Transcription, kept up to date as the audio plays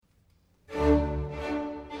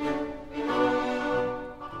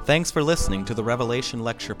Thanks for listening to the Revelation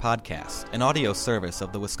Lecture Podcast, an audio service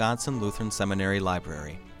of the Wisconsin Lutheran Seminary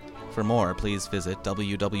Library. For more, please visit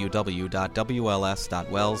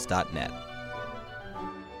www.wls.wells.net.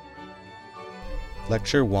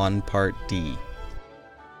 Lecture 1, Part D.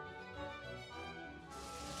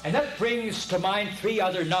 And that brings to mind three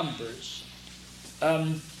other numbers.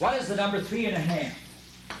 One is the number 3.5.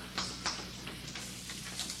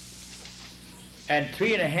 And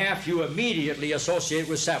 3.5 you immediately associate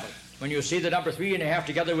with 7. When you see the number 3.5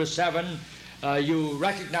 together with 7, you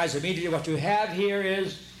recognize immediately what you have here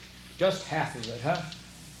is just half of it,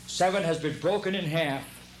 7 has been broken in half,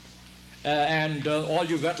 and all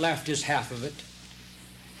you've got left is half of it.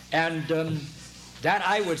 And that,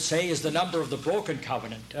 I would say, is the number of the broken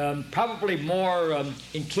covenant. Probably more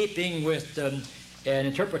in keeping with an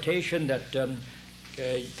interpretation that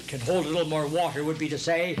can hold a little more water would be to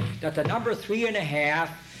say that the number 3.5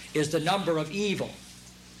 is the number of evil.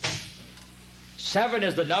 7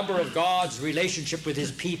 is the number of God's relationship with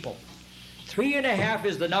his people. 3.5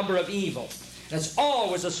 is the number of evil. And it's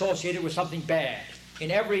always associated with something bad in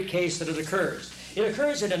every case that it occurs. It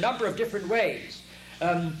occurs in a number of different ways.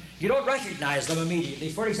 You don't recognize them immediately.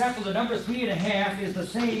 For example, the number 3.5 is the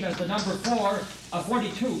same as the number 4 of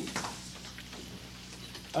 42.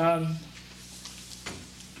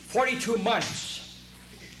 42 months.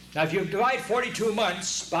 Now, if you divide 42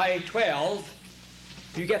 months by 12,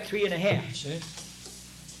 you get 3.5, see?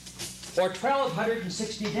 Or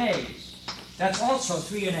 1,260 days. That's also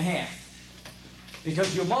 3.5.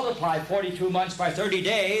 Because you multiply 42 months by 30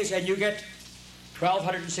 days, and you get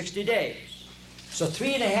 1,260 days. So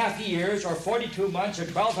 3.5 years, or 42 months, or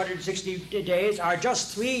 1,260 days are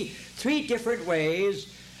just three different ways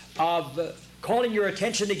of calling your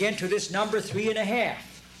attention again to this number 3.5.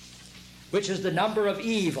 Which is the number of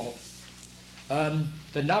evil,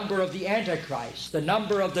 the number of the Antichrist, the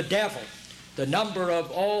number of the devil, the number of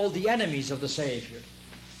all the enemies of the Savior.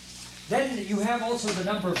 Then you have also the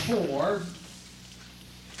number 4,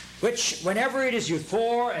 which whenever it is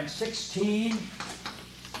 4 and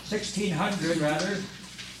 1600 rather,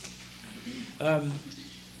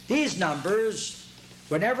 these numbers,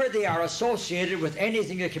 whenever they are associated with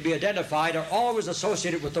anything that can be identified, are always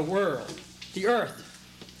associated with the world, the earth.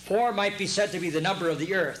 4 might be said to be the number of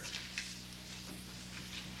the earth,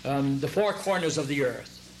 the 4 corners of the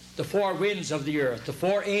earth, the 4 winds of the earth, the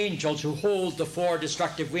 4 angels who hold the 4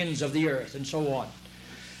 destructive winds of the earth, and so on.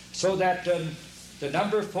 So that the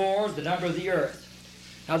number 4 is the number of the earth.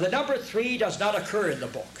 Now, the number 3 does not occur in the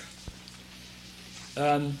book.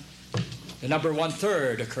 The number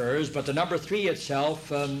 1/3 occurs, but the number 3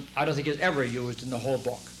 itself, I don't think is ever used in the whole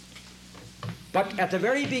book. But at the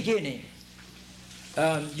very beginning,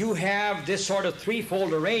 you have this sort of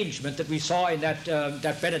threefold arrangement that we saw in that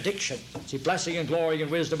benediction. See, blessing and glory and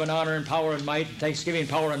wisdom and honor and power and might, and thanksgiving,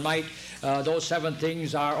 power and might, those 7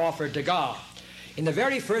 things are offered to God. In the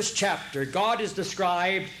very first chapter, God is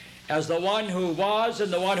described as the one who was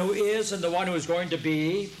and the one who is and the one who is going to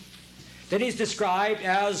be. Then he's described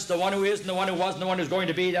as the one who is and the one who was and the one who is going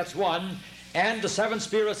to be, that's 1, and the 7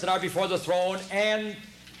 spirits that are before the throne, and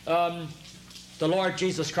the Lord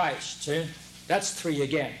Jesus Christ, see? That's 3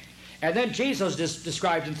 again. And then Jesus is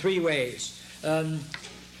described in 3 ways. And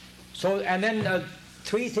then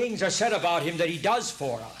 3 things are said about him that he does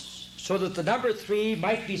for us, so that the number 3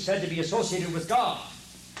 might be said to be associated with God.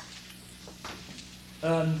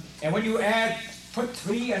 And when you put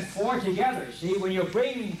 3 and 4 together, see, when you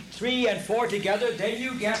bring 3 and 4 together, then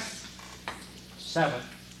you get 7.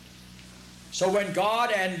 So when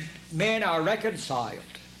God and men are reconciled,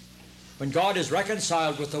 when God is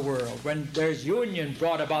reconciled with the world, when there's union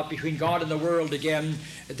brought about between God and the world again,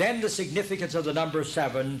 then the significance of the number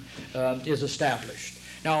 7 is established.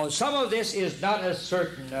 Now, some of this is not as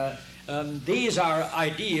certain. These are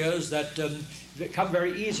ideas that come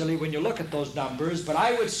very easily when you look at those numbers, but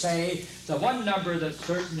I would say the one number that's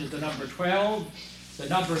certain is the number 12, the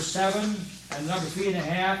number 7, and the number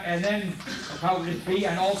 3.5, and then probably 3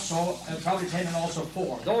 and also probably 10 and also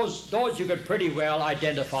 4. Those you could pretty well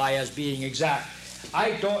identify as being exact.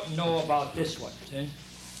 I don't know about this one. See?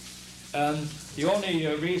 The only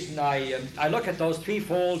reason I look at those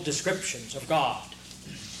threefold descriptions of God,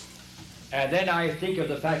 and then I think of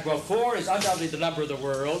the fact, well, 4 is undoubtedly the number of the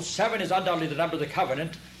world, 7 is undoubtedly the number of the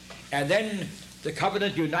covenant, and then the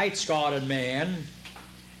covenant unites God and man.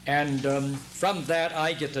 And from that,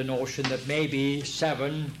 I get the notion that maybe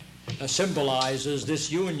 7 symbolizes this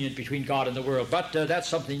union between God and the world. But that's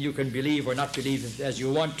something you can believe or not believe as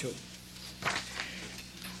you want to.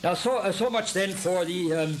 Now, so much then for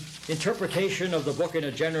the interpretation of the book in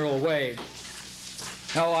a general way.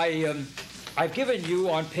 Now, I I've given you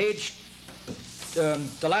on page,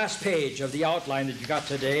 the last page of the outline that you got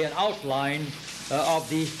today, an outline of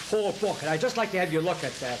the whole book. And I'd just like to have you look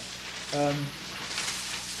at that.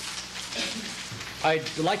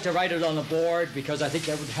 I'd like to write it on the board because I think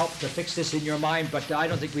that would help to fix this in your mind, but I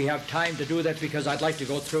don't think we have time to do that because I'd like to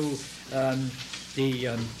go through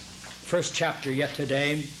the first chapter yet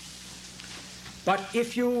today. But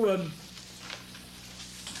if you,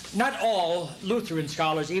 not all Lutheran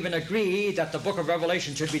scholars even agree that the book of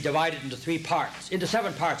Revelation should be divided into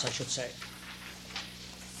 7 parts, I should say.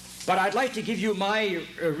 But I'd like to give you my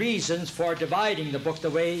reasons for dividing the book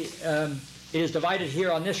the way it is divided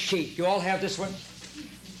here on this sheet. You all have this one?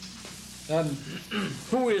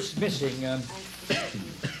 Who is missing?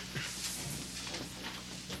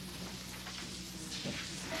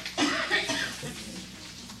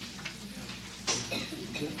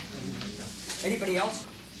 Anybody else?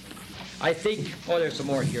 I think, oh, there's some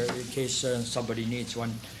more here in case somebody needs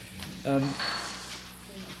one. The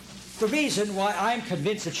reason why I'm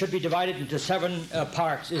convinced it should be divided into 7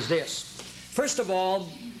 parts is this. First of all,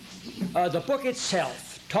 the book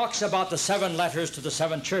itself talks about the 7 letters to the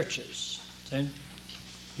 7 churches. See?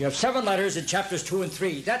 You have 7 letters in chapters 2 and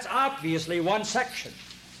 3. That's obviously one section.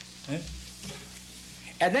 See?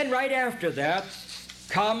 And then right after that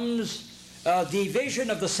comes the vision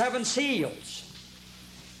of the 7 seals.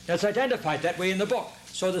 That's identified that way in the book.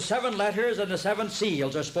 So the 7 letters and the 7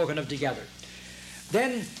 seals are spoken of together.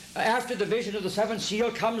 Then after the vision of the 7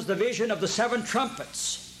 seal comes the vision of the 7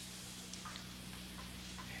 trumpets.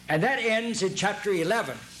 And that ends in chapter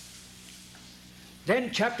 11.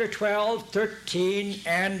 Then chapter 12, 13,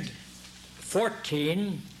 and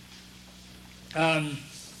 14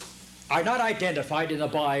 are not identified in the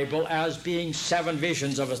Bible as being 7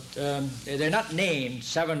 visions of they're not named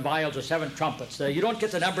 7 vials or 7 trumpets. You don't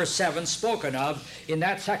get the number 7 spoken of in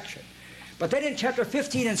that section. But then in chapter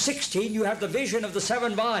 15 and 16 you have the vision of the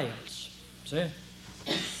 7 vials. See?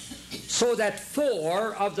 So that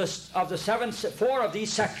 4 of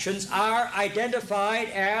these sections are identified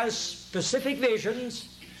as specific visions,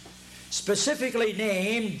 specifically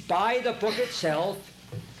named by the book itself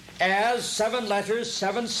as 7 letters,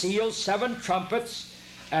 7 seals, 7 trumpets,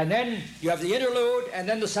 and then you have the interlude and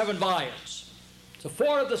then the 7 vials. So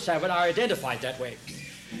 4 of the 7 are identified that way.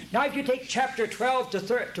 Now if you take chapter 12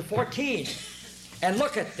 to 14 and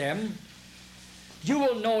look at them, you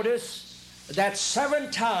will notice that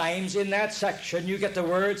 7 times in that section you get the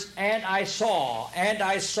words, and I saw, and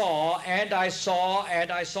I saw, and I saw,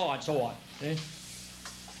 and I saw, and so on. See?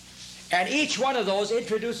 And each one of those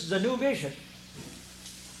introduces a new vision.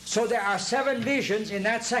 So there are 7 visions in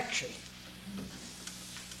that section.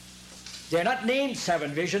 They're not named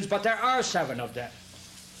 7 visions, but there are 7 of them.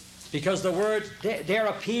 Because the words, there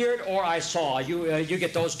appeared or I saw, you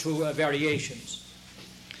get those 2 variations.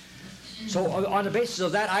 So on the basis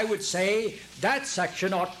of that, I would say that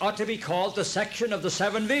section ought to be called the section of the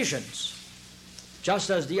 7 visions.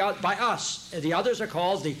 Just as by us, the others are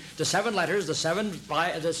called the 7 letters, the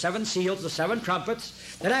 7 seals, the 7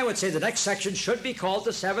 trumpets. Then I would say the next section should be called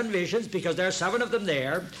the 7 visions because there are 7 of them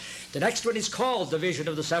there. The next one is called the vision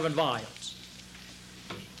of the 7 vials.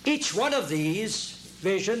 Each one of these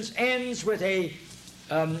visions ends with a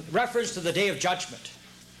reference to the day of judgment.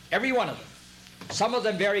 Every one of them. Some of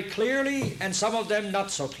them very clearly and some of them not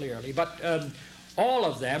so clearly. But all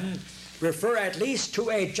of them refer at least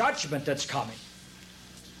to a judgment that's coming.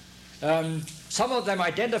 Some of them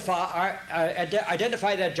identify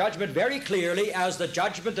that judgment very clearly as the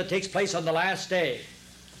judgment that takes place on the last day.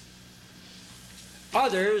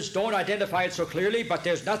 Others don't identify it so clearly, but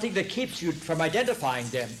there's nothing that keeps you from identifying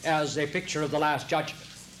them as a picture of the last judgment.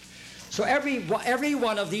 So every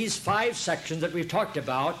one of these 5 sections that we've talked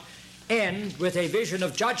about end with a vision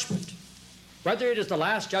of judgment. Whether it is the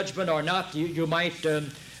last judgment or not, you might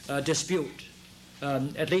dispute,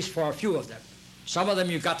 at least for a few of them. Some of them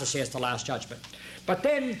you've got to say it's the last judgment. But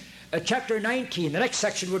then chapter 19, the next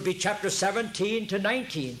section would be chapter 17 to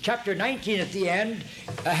 19. Chapter 19 at the end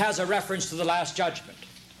has a reference to the last judgment.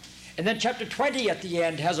 And then chapter 20 at the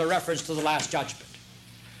end has a reference to the last judgment.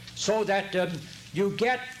 So that you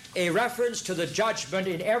get a reference to the judgment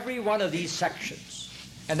in every one of these sections.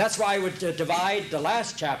 And that's why I would divide the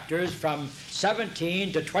last chapters from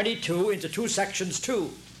 17 to 22 into 2 sections too.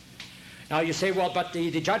 Now you say, well, but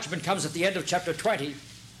the judgment comes at the end of chapter 20.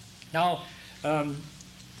 Now, and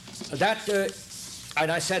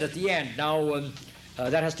I said at the end, now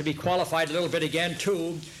that has to be qualified a little bit again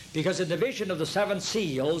too, because in the vision of the 7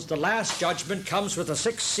 seals, the last judgment comes with the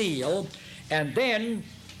 6th seal, and then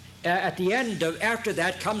at the end, after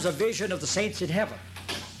that, comes a vision of the saints in heaven.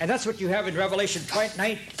 And that's what you have in Revelation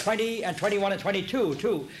 20 and 21 and 22,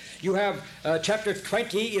 too. You have chapter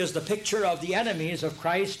 20 is the picture of the enemies of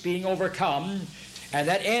Christ being overcome, and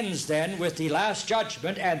that ends then with the last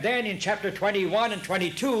judgment. And then in chapter 21 and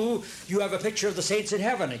 22, you have a picture of the saints in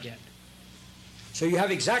heaven again. So you have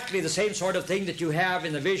exactly the same sort of thing that you have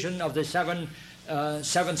in the vision of the seven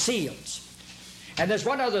seals. And there's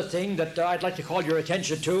one other thing that I'd like to call your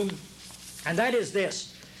attention to, and that is this,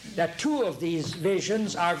 that two of these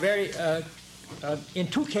visions are in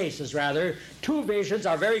two cases rather, two visions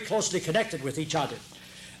are very closely connected with each other.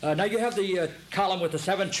 Now you have the column with the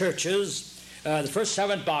seven churches. The first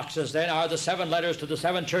 7 boxes then are the 7 letters to the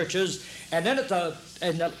 7 churches. And then in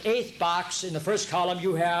the 8th box in the first column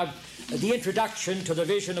you have the introduction to the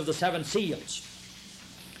vision of the 7 seals.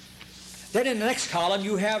 Then in the next column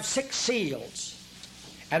you have 6 seals.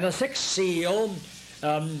 And the 6th seal,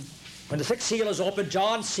 when the 6th seal is opened,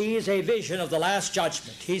 John sees a vision of the last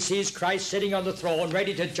judgment. He sees Christ sitting on the throne,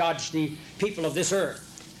 ready to judge the people of this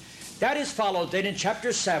earth. That is followed then in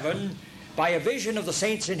chapter 7 by a vision of the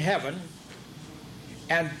saints in heaven.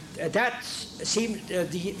 And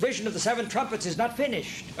the vision of the 7 trumpets is not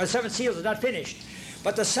finished, or 7 seals is not finished.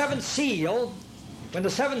 But the 7th seal, when the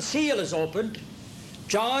 7th seal is opened,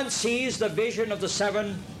 John sees the vision of the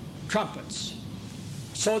 7 trumpets.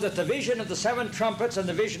 So that the vision of the 7 trumpets and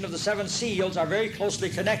the vision of the 7 seals are very closely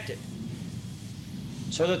connected.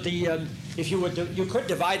 So that you could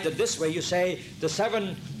divide them this way. You say the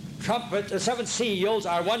 7 seals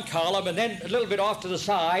are one column, and then a little bit off to the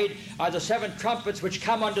side are the 7 trumpets which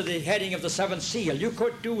come under the heading of the 7th seal. You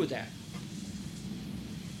could do that.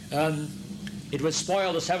 It would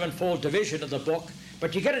spoil the sevenfold division of the book,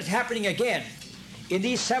 but you get it happening again. In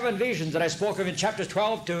these 7 visions that I spoke of in chapter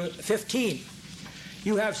 12 to 15,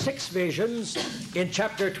 you have 6 visions in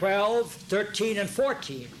chapter 12, 13, and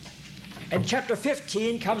 14. In chapter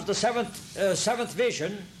 15 comes the seventh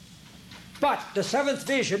vision, but the 7th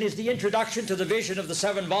vision is the introduction to the vision of the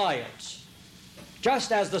 7 vials.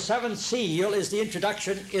 Just as the 7th seal is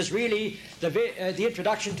really the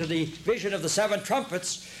introduction to the vision of the 7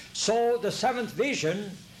 trumpets, so the 7th vision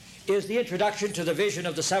is the introduction to the vision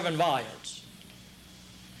of the 7 vials,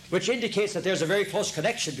 which indicates that there's a very close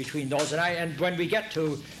connection between those. And when we get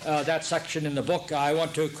to that section in the book, I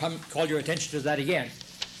want to call your attention to that again.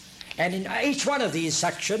 And in each one of these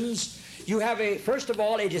sections, you have, first of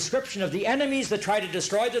all, a description of the enemies that try to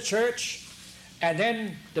destroy the church, and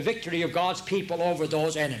then the victory of God's people over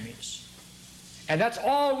those enemies. And that's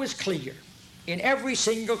always clear. In every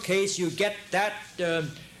single case, you get that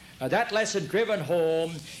lesson driven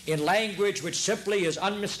home in language which simply is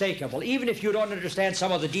unmistakable, even if you don't understand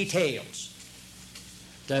some of the details.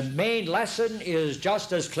 The main lesson is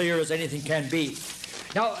just as clear as anything can be.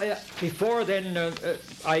 Now, before then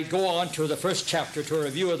I go on to the first chapter, to a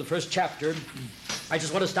review of the first chapter, I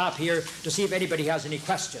just want to stop here to see if anybody has any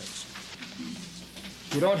questions.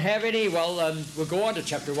 If you don't have any, well, we'll go on to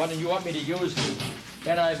chapter 1, and you want me to use the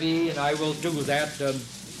NIV, and I will do that.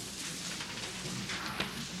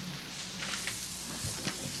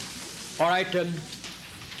 All right.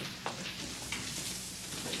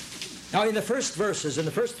 Now, in the first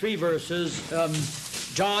 3 verses,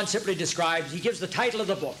 John simply describes, he gives the title of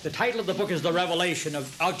the book. The title of the book is the revelation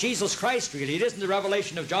of Jesus Christ, really. It isn't the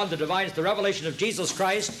revelation of John the Divine, it's the revelation of Jesus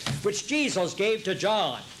Christ, which Jesus gave to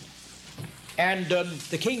John. And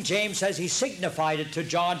the King James says he signified it to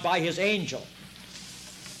John by his angel.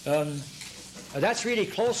 That's really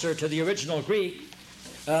closer to the original Greek.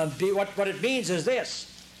 What it means is this.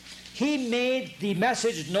 He made the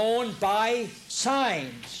message known by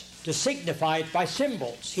signs, to signify it by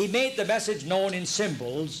symbols. He made the message known in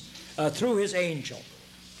symbols through his angel.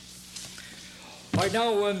 All right,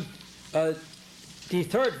 now, the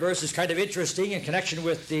third verse is kind of interesting in connection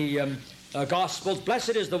with the Gospels.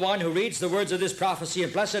 Blessed is the one who reads the words of this prophecy,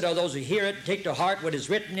 and blessed are those who hear it and take to heart what is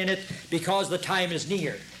written in it, because the time is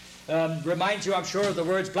near. Reminds you, I'm sure, of the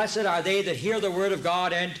words, blessed are they that hear the word of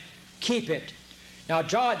God and keep it. Now,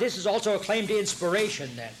 John, this is also a claim to inspiration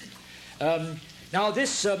then. Now,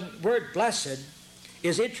 this word blessed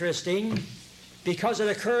is interesting because it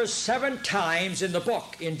occurs 7 times in the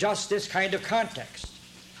book in just this kind of context.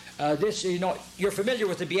 You're familiar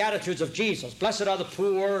with the Beatitudes of Jesus. Blessed are the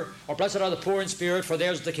poor, or blessed are the poor in spirit, for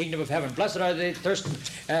theirs is the kingdom of heaven. Blessed are they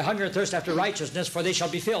hunger and thirst after righteousness, for they shall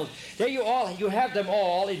be filled. There you have them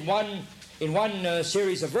all in one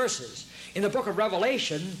series of verses. In the book of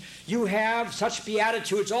Revelation, you have such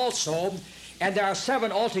Beatitudes also, and there are 7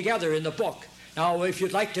 altogether in the book. Now, if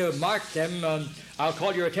you'd like to mark them, I'll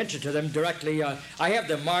call your attention to them directly. I have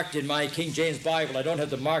them marked in my King James Bible. I don't have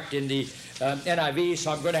them marked in the NIV,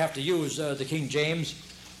 so I'm going to have to use the King James.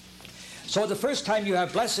 So the first time you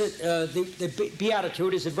have blessed, the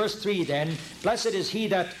beatitude is in verse 3 then. Blessed is he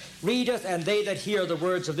that readeth and they that hear the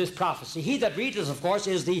words of this prophecy. He that readeth, of course,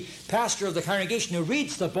 is the pastor of the congregation who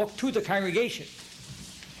reads the book to the congregation.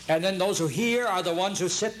 And then those who hear are the ones who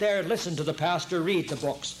sit there and listen to the pastor read the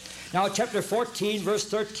books. Now chapter 14, verse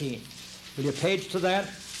 13. Will you page to that?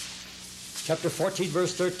 Chapter 14,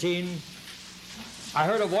 verse 13. I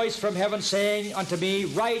heard a voice from heaven saying unto me,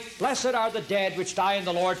 Write, blessed are the dead which die in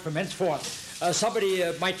the Lord from henceforth. Somebody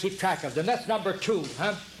might keep track of them. That's number 2.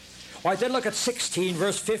 Huh? All right, then look at 16,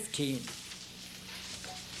 verse 15.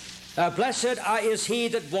 Blessed is he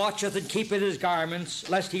that watcheth and keepeth his garments,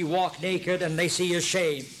 lest he walk naked and they see his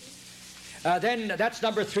shame. Then that's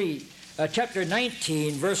number 3. Chapter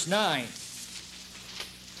 19, verse 9.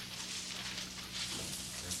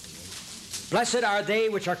 Blessed are they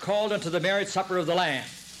which are called unto the marriage supper of the Lamb.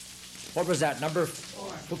 What was that? Number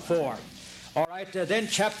 4. All right, then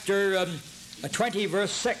chapter 20,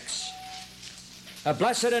 verse 6.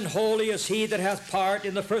 Blessed and holy is he that hath part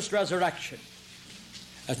in the first resurrection.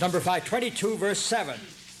 That's number 5. 22, verse 7.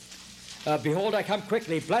 Behold, I come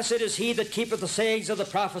quickly. Blessed is he that keepeth the sayings of the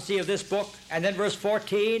prophecy of this book. And then verse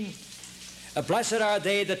 14. Blessed are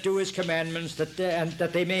they that do his commandments, and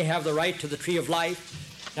that they may have the right to the tree of life.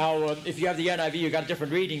 Now, if you have the NIV, you've got a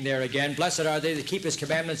different reading there again. Blessed are they that keep his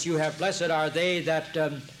commandments. You have, blessed are they that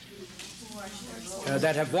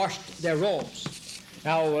that have washed their robes.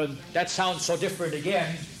 Now, that sounds so different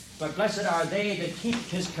again, but blessed are they that keep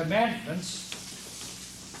his commandments.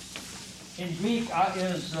 In Greek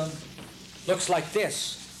looks like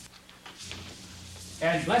this.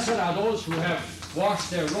 And blessed are those who have washed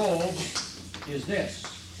their robes is this.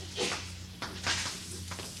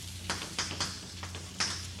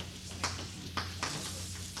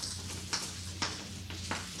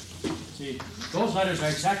 See, those letters are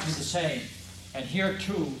exactly the same. And here,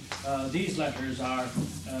 too, these letters are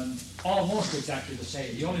almost exactly the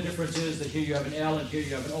same. The only difference is that here you have an L and here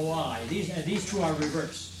you have an OI. These two are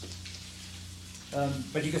reversed.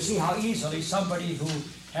 But you can see how easily somebody who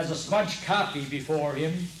has a smudged copy before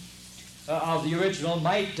him of the original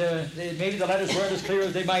might, maybe the letters weren't as clear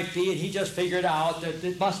as they might be, and he just figured out that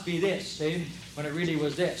it must be this, see, when it really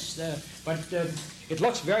was this. It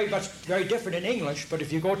looks very different in English, but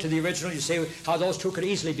if you go to the original, you see how those two could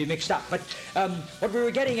easily be mixed up. But what we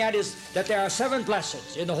were getting at is that there are 7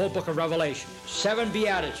 blessings in the whole book of Revelation, 7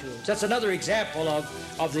 beatitudes. That's another example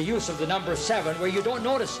of the use of the number 7, where you don't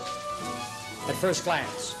notice it at first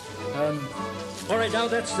glance. All right, now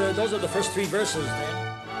those are the first 3 verses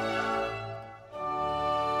then.